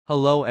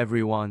Hello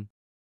everyone.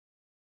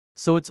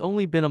 So it's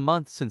only been a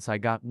month since I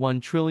got 1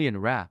 trillion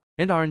wrap,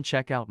 and Arn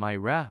check out my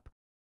wrap.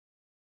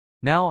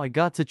 Now I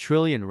got to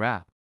trillion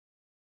wrap.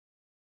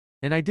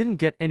 And I didn't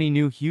get any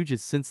new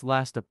huges since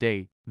last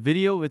update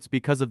video. It's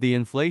because of the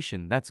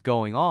inflation that's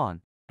going on.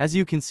 As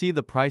you can see,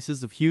 the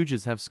prices of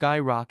huges have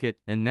skyrocketed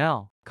and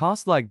now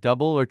cost like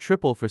double or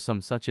triple for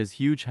some, such as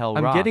huge hell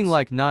rocks. I'm getting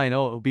like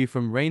 900 OB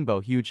from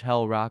Rainbow huge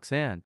hell rocks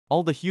and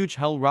all the huge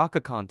hell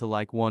rockacon to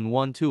like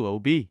 112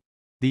 OB.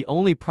 The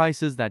only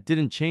prices that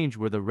didn't change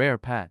were the rare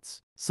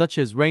pets, such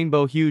as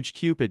Rainbow Huge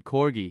Cupid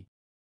Corgi.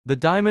 The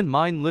diamond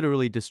mine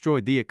literally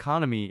destroyed the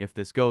economy if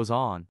this goes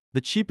on. The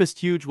cheapest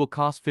huge will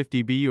cost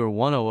 50B or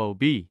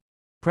 100B.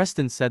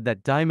 Preston said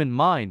that diamond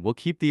mine will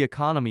keep the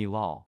economy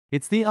low.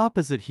 It's the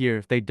opposite here.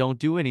 If they don't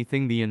do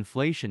anything, the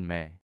inflation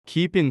may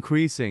keep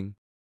increasing.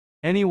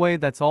 Anyway,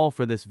 that's all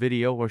for this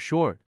video or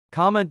short.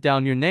 Comment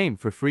down your name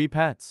for free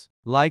pets.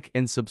 Like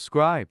and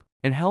subscribe,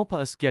 and help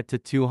us get to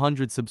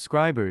 200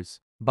 subscribers.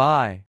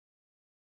 Bye.